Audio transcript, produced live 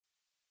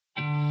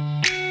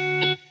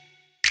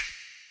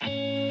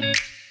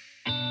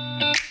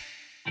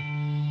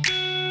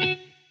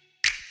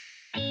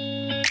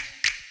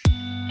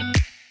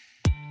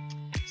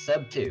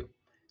sub 2.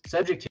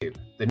 Subject to,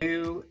 the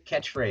new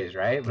catchphrase,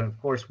 right? But of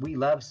course, we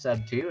love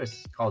sub 2.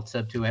 It's called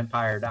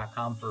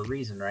sub2empire.com for a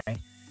reason, right?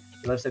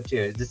 We love sub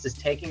 2. This is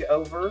taking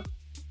over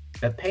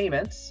the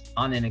payments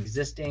on an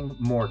existing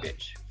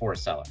mortgage for a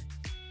seller.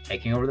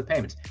 Taking over the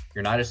payments.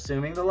 You're not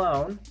assuming the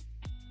loan,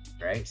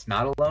 right? It's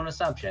not a loan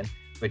assumption,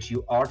 but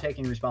you are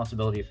taking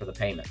responsibility for the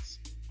payments,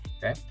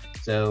 okay?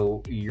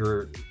 So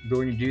you're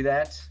going to do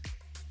that,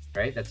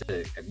 right? That's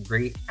a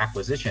great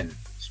acquisition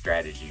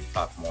strategy.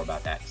 We'll talk more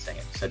about that in a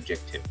second.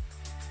 Subject to.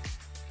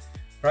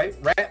 Right,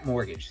 wrap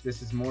mortgage.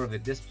 This is more of a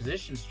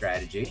disposition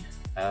strategy,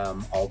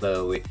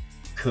 although it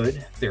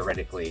could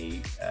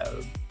theoretically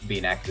be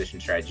an acquisition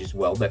strategy as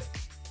well. But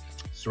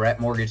so wrap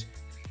mortgage.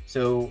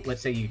 So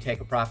let's say you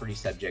take a property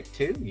subject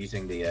to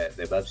using the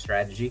above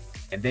strategy,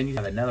 and then you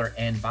have another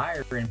end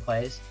buyer in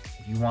place.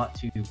 If you want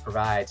to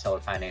provide seller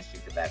financing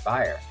to that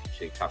buyer,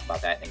 actually talk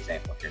about that in an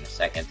example here in a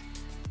second.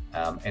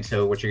 And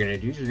so what you're going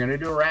to do is you're going to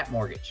do a wrap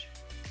mortgage,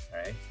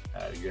 right?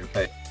 You're going to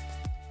put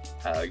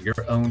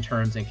your own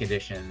terms and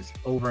conditions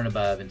over and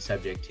above and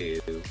subject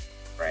to,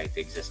 right, the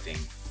existing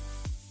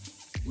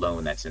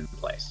loan that's in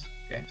place.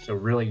 Okay, so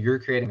really you're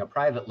creating a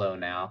private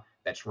loan now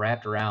that's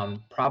wrapped around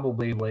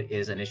probably what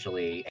is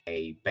initially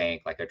a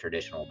bank, like a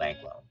traditional bank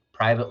loan.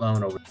 Private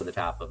loan over the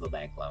top of a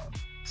bank loan.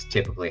 It's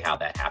typically how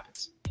that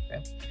happens.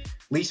 Okay,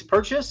 lease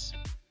purchase.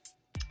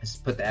 Let's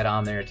put that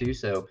on there too.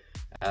 So,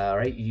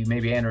 right, you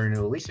maybe enter into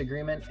a lease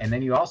agreement, and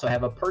then you also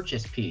have a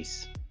purchase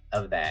piece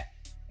of that.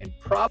 And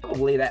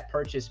probably that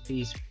purchase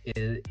piece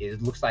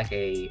looks like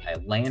a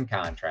land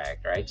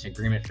contract, right? It's an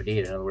agreement for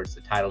deed. In other words,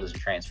 the title doesn't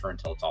transfer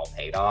until it's all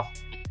paid off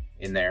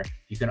in there.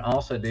 You can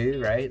also do,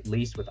 right,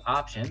 lease with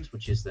options,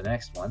 which is the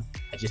next one.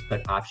 I just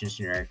put options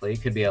generically.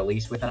 It could be a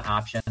lease with an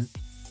option.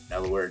 In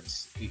other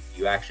words,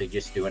 you actually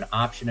just do an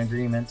option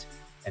agreement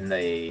and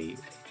a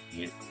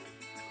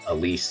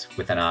lease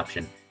with an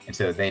option. And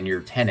so then your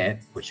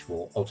tenant, which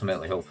will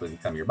ultimately hopefully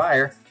become your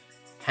buyer,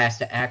 has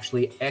to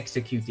actually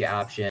execute the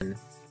option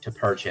to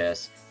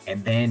purchase,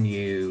 and then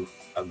you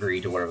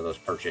agree to whatever those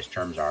purchase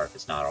terms are if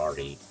it's not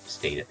already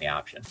stated in the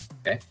option.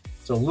 Okay,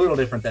 so a little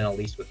different than a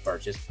lease with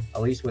purchase.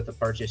 A lease with a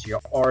purchase, you're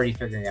already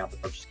figuring out the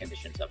purchase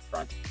conditions up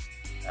front,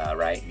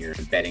 right? And you're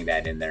embedding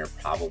that in there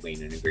probably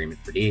in an agreement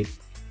for deed.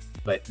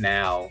 But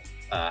now,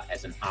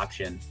 as an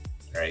option,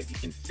 right, you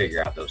can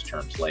figure out those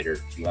terms later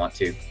if you want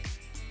to.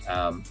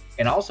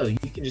 And also, you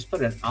can just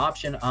put an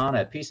option on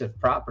a piece of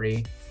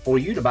property for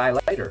you to buy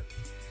later.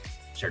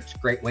 So it's a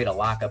great way to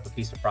lock up a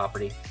piece of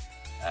property,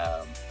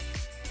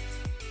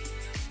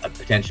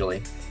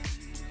 potentially.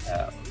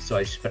 So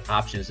I just put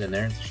options in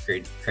there. It's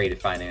a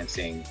creative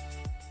financing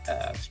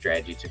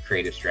strategy. It's a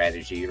creative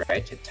strategy,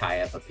 right, to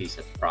tie up a piece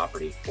of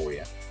property for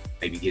you.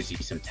 Maybe gives you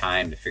some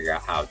time to figure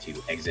out how to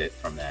exit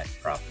from that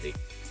property.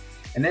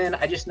 And then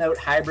I just note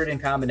hybrid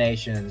and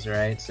combinations,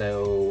 right?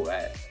 So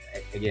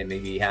again,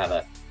 maybe you have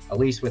a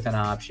lease with an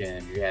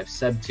option, you have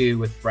sub 2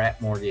 with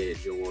wrap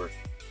mortgage, or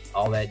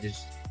all that,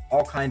 just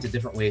all kinds of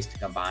different ways to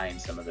combine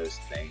some of those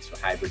things. So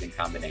hybrid and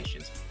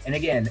combinations. And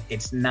again,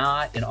 it's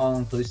not an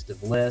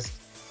all-inclusive list,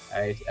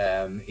 right?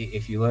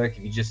 If you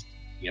just,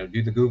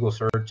 do the Google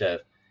search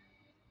of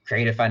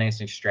creative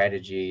financing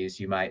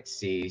strategies, you might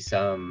see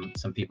some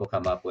people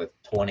come up with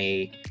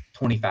 20,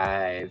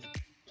 25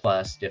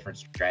 plus different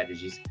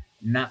strategies.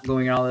 Not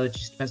going all of it,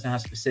 just depends on how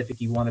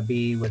specific you want to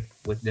be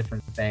with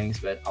different things,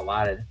 but a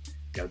lot of,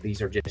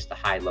 these are just the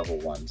high level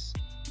ones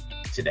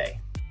today.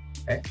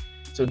 Okay.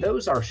 So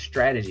those are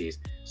strategies.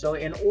 So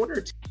in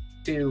order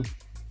to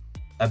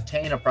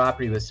obtain a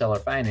property with seller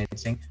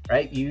financing,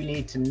 right, you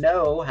need to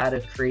know how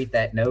to create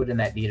that note and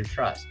that deed of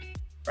trust,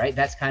 right?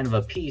 That's kind of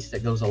a piece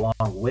that goes along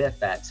with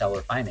that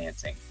seller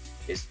financing,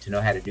 is to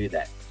know how to do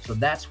that. So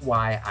that's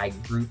why I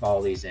group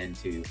all these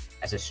into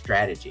as a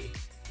strategy,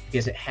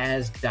 because it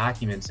has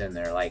documents in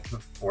there. Like,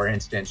 for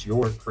instance,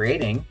 you're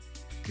creating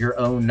your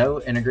own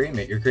note and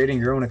agreement. You're creating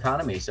your own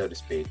economy, so to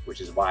speak, which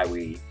is why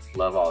we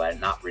love all that,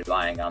 not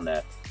relying on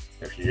their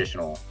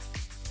traditional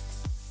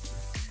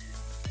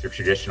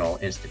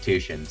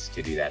institutions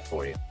to do that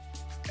for you.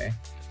 Okay,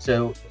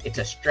 so it's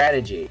a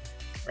strategy,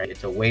 right?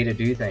 It's a way to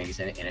do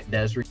things, and it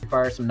does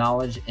require some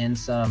knowledge and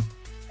some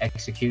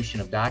execution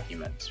of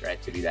documents,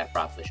 right, to do that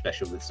properly,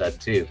 especially with sub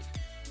 2.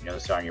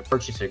 So on your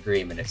purchase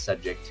agreement, it's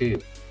subject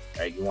to,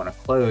 right? You want to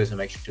close and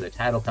make sure the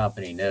title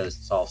company knows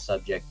it's all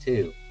subject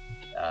to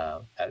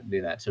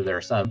do that. So there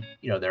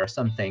are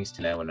some things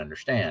to know and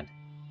understand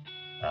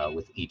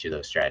with each of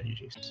those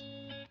strategies.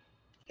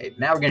 Okay,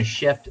 now we're going to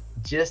shift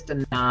just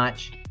a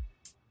notch,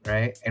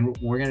 right? And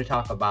we're going to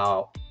talk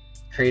about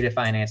creative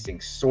financing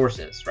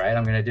sources, right?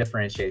 I'm going to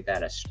differentiate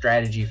that, a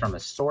strategy from a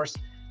source.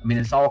 I mean,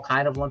 it's all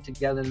kind of lumped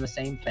together in the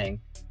same thing,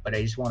 but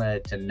I just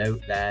wanted to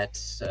note that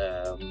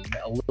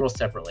a little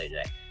separately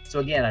today. So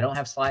again, I don't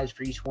have slides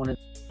for each one of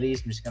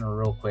these. I'm just going to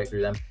real quick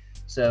through them.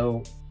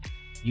 So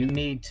you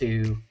need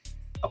to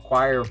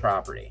acquire a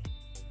property,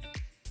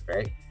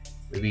 right?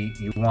 Maybe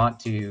you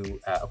want to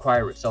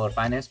acquire with seller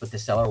finance, but the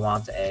seller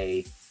wants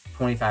a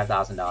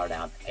 $25,000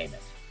 down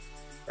payment.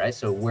 right?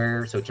 So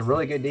it's a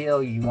really good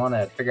deal. You want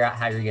to figure out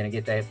how you're going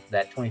to get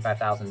that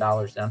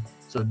 $25,000 done.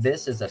 So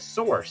this is a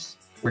source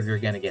where you're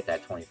going to get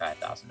that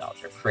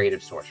 $25,000, a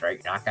creative source,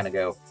 right? You're not going to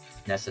go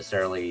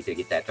necessarily to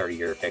get that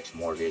 30-year fixed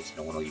mortgage.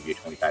 No one will give you a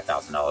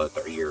 $25,000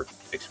 30-year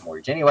fixed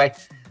mortgage anyway,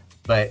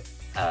 but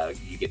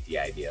you get the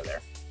idea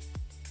there.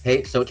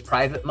 Okay, so it's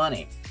private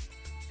money.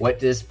 What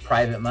does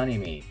private money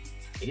mean?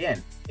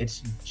 Again,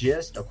 it's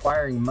just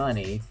acquiring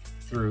money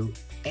through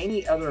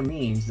any other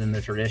means than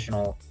the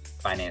traditional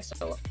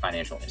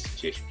financial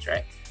institutions,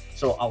 right?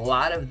 So a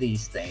lot of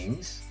these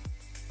things,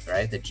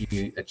 right, that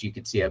you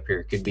could see up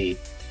here could be,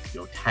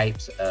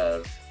 types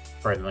of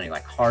private money.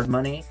 Like hard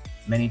money,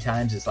 many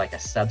times is like a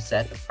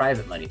subset of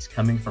private money. It's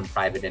coming from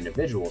private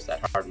individuals,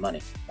 that hard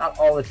money. Not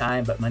all the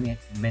time, but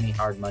many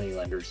hard money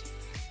lenders,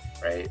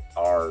 right,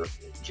 are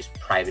just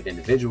private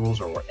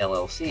individuals or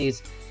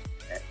LLCs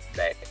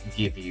that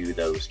give you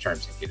those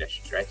terms and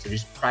conditions, right? So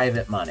just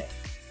private money,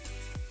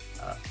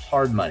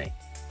 hard money.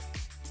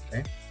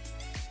 Okay.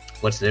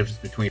 What's the difference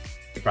between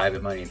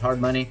private money and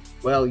hard money?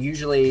 Well,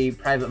 usually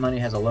private money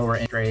has a lower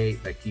interest rate,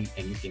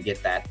 and you can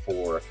get that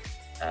for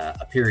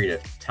a period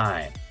of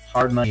time.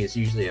 Hard money is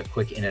usually a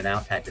quick in and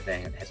out type of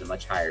thing and has a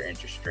much higher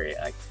interest rate,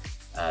 like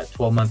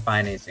 12-month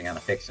financing on a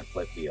fix and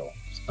flip deal,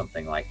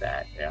 something like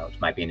that. It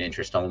might be an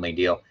interest only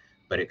deal,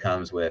 but it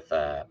comes with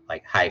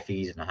like high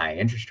fees and a high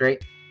interest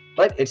rate.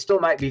 But it still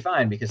might be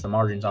fine because the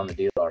margins on the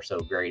deal are so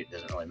great, it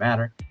doesn't really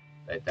matter.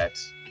 But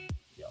that's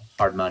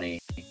hard money,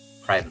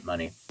 private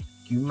money.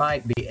 You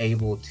might be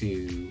able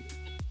to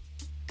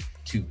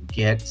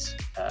get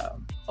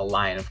a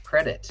line of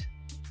credit.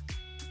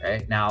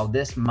 Right now,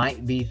 this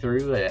might be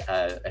through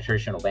a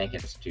traditional bank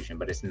institution,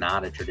 but it's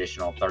not a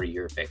traditional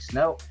 30-year fixed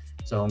note.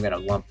 So I'm going to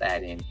lump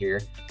that in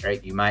here.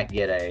 Right, you might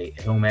get a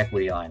home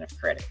equity line of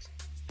credit.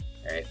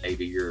 Right,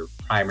 maybe your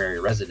primary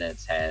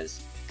residence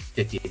has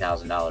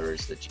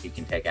 $50,000 that you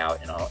can take out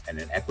in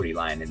an equity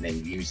line, and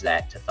then use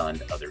that to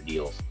fund other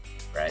deals.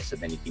 Right, so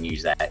then you can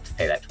use that to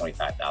pay that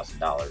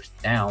 $25,000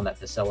 down that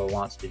the seller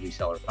wants to do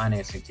seller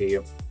financing to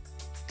you.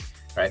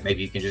 Right,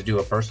 maybe you can just do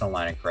a personal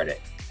line of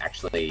credit.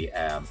 Actually,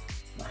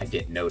 I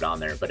didn't note on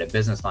there, but a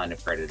business line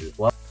of credit as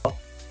well.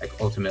 Like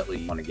ultimately,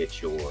 you want to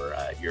get your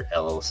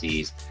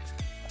LLC's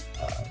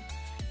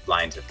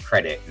lines of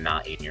credit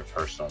not in your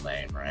personal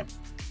name, right?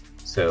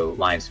 So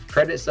lines of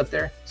credit's up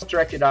there.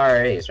 Self-directed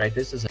IRAs, right?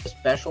 This is a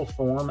special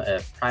form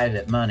of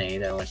private money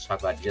that I want to talk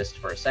about just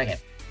for a second.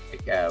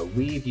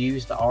 We've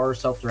used our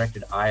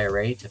self-directed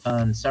IRA to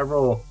fund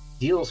several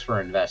deals for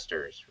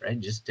investors, right?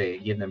 Just to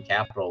give them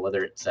capital,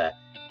 whether it's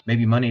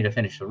maybe money to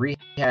finish the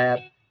rehab,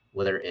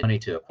 whether it's money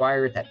to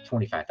acquire it, that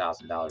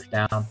 $25,000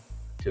 down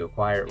to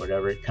acquire it,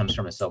 whatever, it comes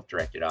from a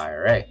self-directed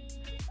IRA.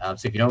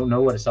 So if you don't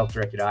know what a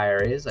self-directed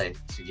IRA is, I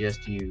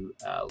suggest you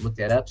look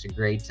that up. It's a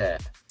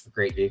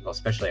great vehicle,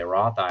 especially a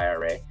Roth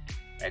IRA.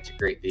 It's a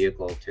great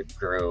vehicle to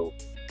grow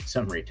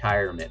some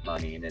retirement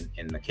money, and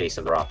in the case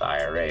of the Roth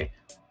IRA,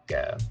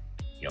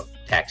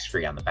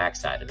 tax-free on the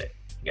backside of it.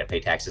 You got to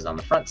pay taxes on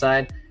the front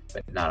side,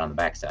 but not on the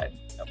backside.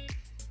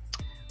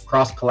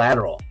 Cross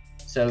collateral.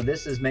 So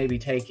this is maybe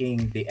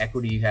taking the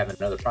equity you have in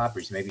other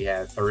properties. Maybe you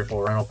have 3 or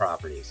 4 rental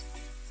properties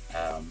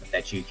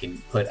that you can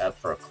put up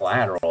for a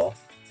collateral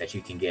that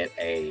you can get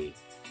a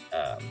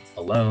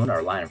loan or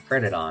a line of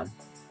credit on,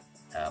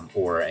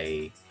 or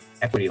a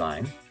equity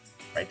line,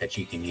 right, that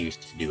you can use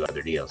to do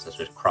other deals. That's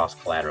what cross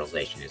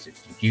collateralization is.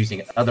 It's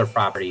using other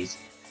properties,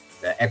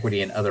 the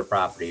equity in other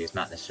properties,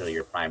 not necessarily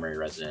your primary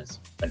residence,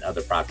 but in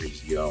other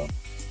properties you own,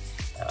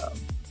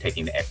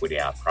 taking the equity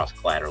out, cross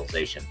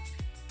collateralization.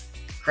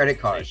 Credit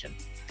cards.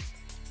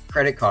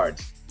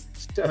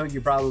 So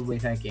you're probably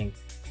thinking,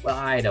 well,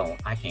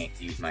 I can't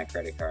use my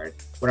credit card.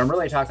 What I'm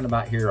really talking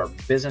about here are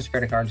business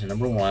credit cards,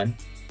 number one,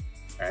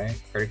 right?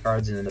 Credit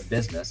cards in the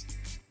business.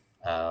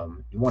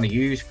 You want to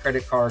use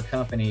credit card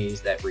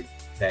companies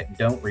that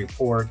don't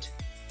report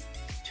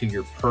to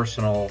your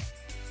personal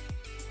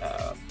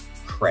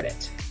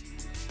credit.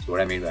 So what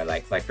I mean by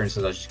like for instance,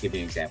 I'll just give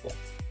you an example.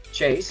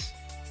 Chase,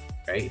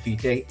 right? If you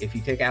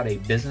take out a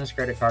business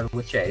credit card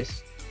with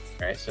Chase,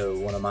 right? So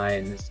one of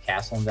mine is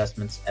Castle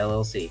Investments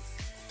LLC.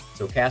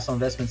 So Castle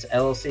Investments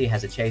LLC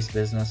has a Chase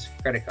business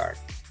credit card.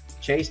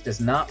 Chase does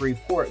not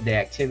report the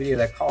activity of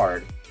the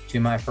card to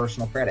my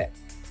personal credit.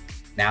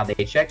 Now,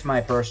 they checked my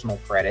personal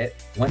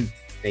credit when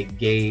they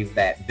gave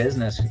that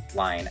business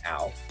line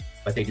out,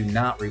 but they do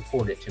not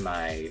report it to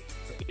my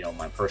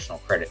personal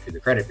credit through the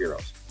credit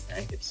bureaus.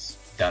 Right? It's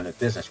done with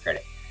business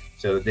credit.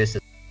 So this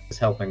is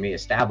helping me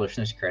establish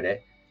this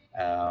credit.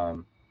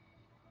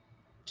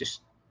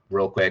 Just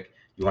real quick,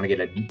 you want to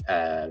get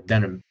a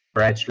Dun &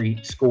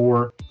 Bradstreet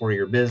score for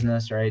your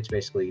business, right? It's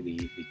basically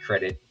the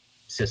credit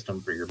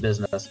system for your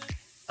business,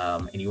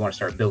 and you want to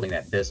start building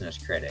that business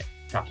credit.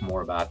 Talk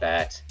more about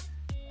that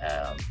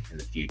in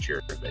the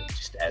future, but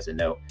just as a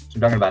note. So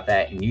I'm talking about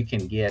that, and you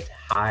can get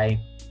high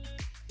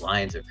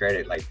lines of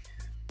credit, like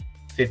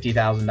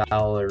 $50,000,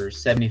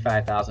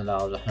 $75,000,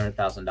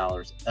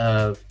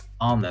 $100,000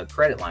 on the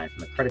credit line from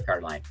the credit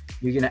card line.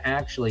 You can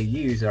actually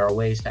use, there are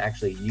ways to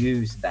actually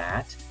use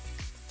that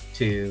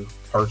to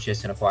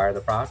purchase and acquire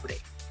the property.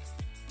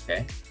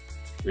 Okay.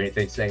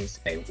 They say,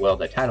 well,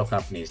 the title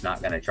company is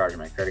not going to charge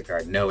my credit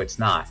card. No, it's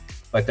not.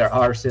 But there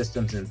are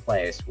systems in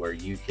place where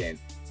you can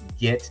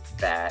get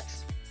that,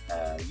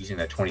 using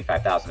the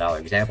 $25,000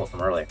 example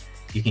from earlier,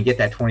 you can get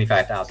that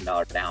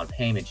 $25,000 down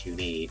payment you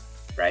need,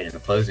 right, in the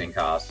closing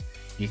costs.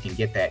 You can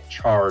get that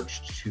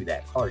charged to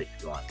that card if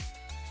you want.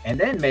 And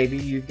then maybe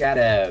you've got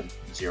a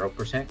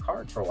 0%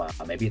 card for a while.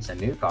 Maybe it's a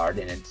new card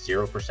and it's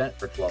 0%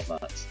 for 12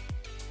 months.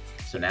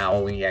 So now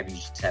all you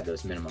just have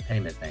those minimum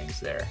payment things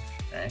there,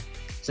 right?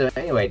 So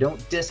anyway,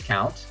 don't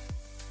discount,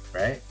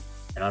 right?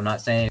 And I'm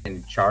not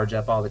saying charge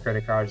up all the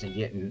credit cards and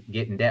get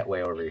in debt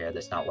way over your head.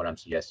 That's not what I'm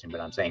suggesting, but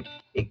I'm saying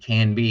it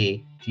can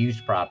be, if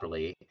used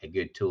properly, a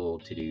good tool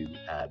to do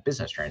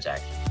business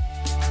transactions.